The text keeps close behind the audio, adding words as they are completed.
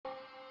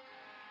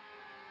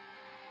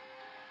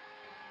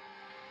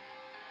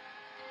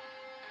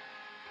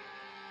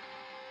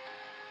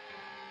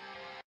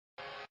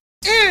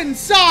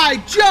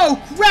inside joke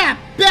rap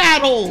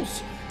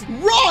battles.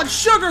 Ron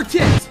Sugar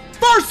Tits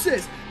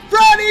versus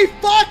Freddy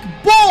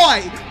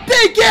Boy.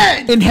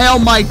 Begin! Inhale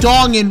my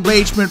dong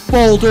enragement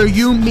folder.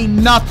 You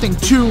mean nothing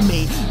to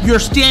me. You're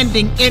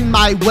standing in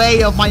my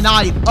way of my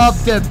night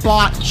of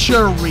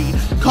debauchery.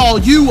 Call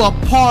you a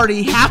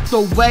party, half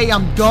the way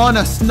I'm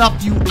gonna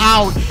snuff you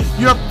out.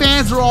 Your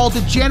fans are all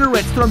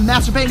degenerates. They're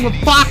masturbating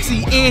with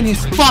Foxy in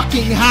his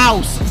fucking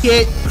house.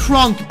 Get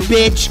crunk,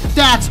 bitch.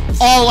 That's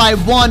all I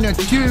wanna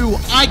do.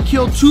 I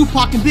killed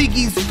Tupac and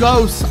Biggie's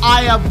ghosts.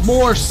 I have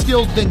more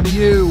skill than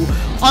you.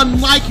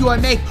 Unlike you, I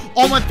make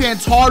all my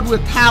fans hard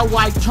with how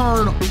I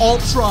turn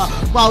ultra,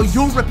 while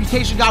your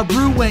reputation got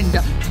ruined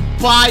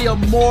by a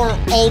more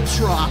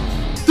ultra.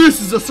 This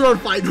is a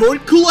certified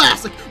hood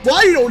classic.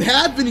 Why you don't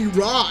have any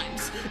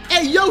rhymes?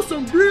 Hey yo,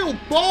 some real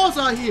balls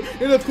out here,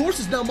 and of course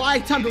it's now my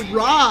time to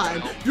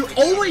rhyme. You're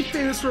only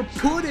famous for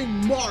putting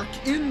Mark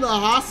in the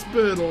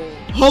hospital.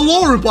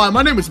 Hello everybody,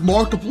 my name is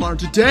Markiplier, and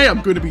today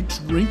I'm going to be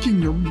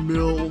drinking your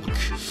milk.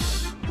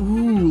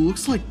 Ooh,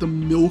 looks like the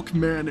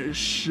milkman is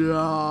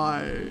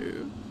shy.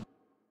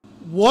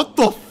 What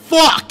the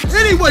fuck?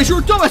 Anyways, you're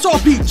a dumbass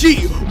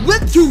RPG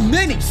with too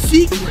many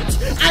secrets.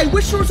 I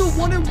wish there was a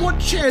 1 in 1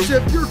 chance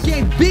of your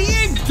game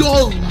being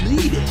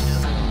deleted.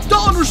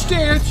 Don't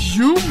understand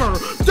humor.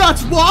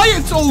 That's why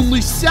it's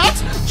only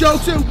sex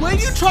jokes, and when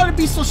you try to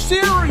be so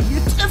serious,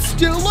 it's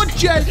still a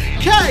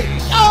JK.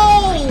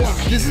 Oh!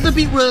 This is the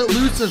beat where it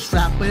loses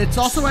rap, but it's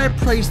also where I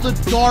praise the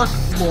Dark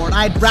Lord.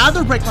 I'd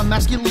rather break my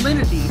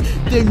masculinity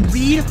than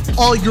read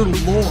all your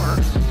lore.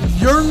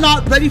 You're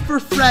not ready for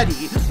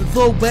Freddy.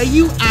 The way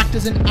you act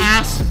is an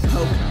ass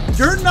poke.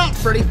 You're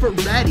not ready for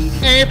Reddy.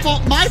 And if all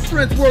my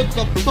friends were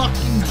the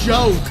fucking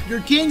joke,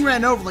 your gang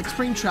ran over like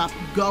Springtrap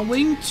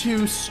going to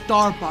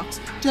Starbucks.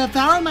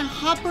 Devour my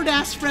hot bird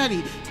ass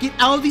Freddy. Get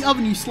out of the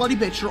oven, you slutty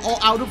bitch. You're all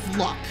out of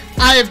luck.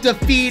 I have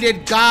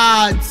defeated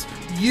gods.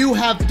 You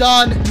have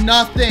done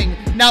nothing.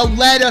 Now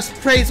let us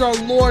praise our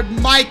Lord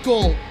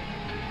Michael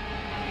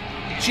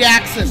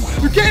Jackson.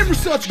 Your game was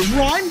such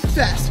grime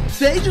fest.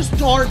 They just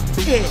aren't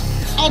it.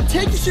 I'll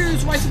take you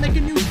serious rights to make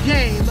a new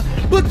game,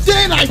 but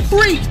then I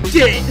freaked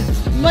it!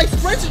 My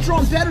sprites are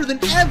drawn better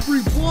than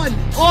every one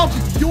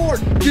of your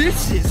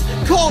disses.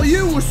 Call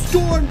you a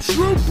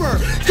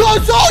stormtrooper,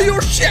 cause all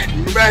your shit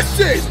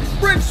misses!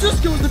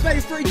 Francisco is the Betty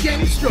Free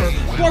gangster,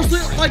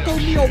 partially like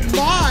O'Neal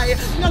my.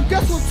 Now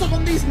guess what's up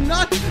on these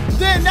nuts?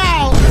 Then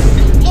out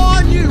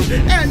on you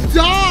and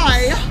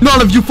die!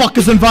 None of you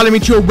fuckers invited me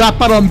to a rap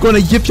battle, I'm gonna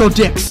yip your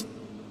dicks.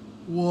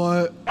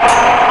 What?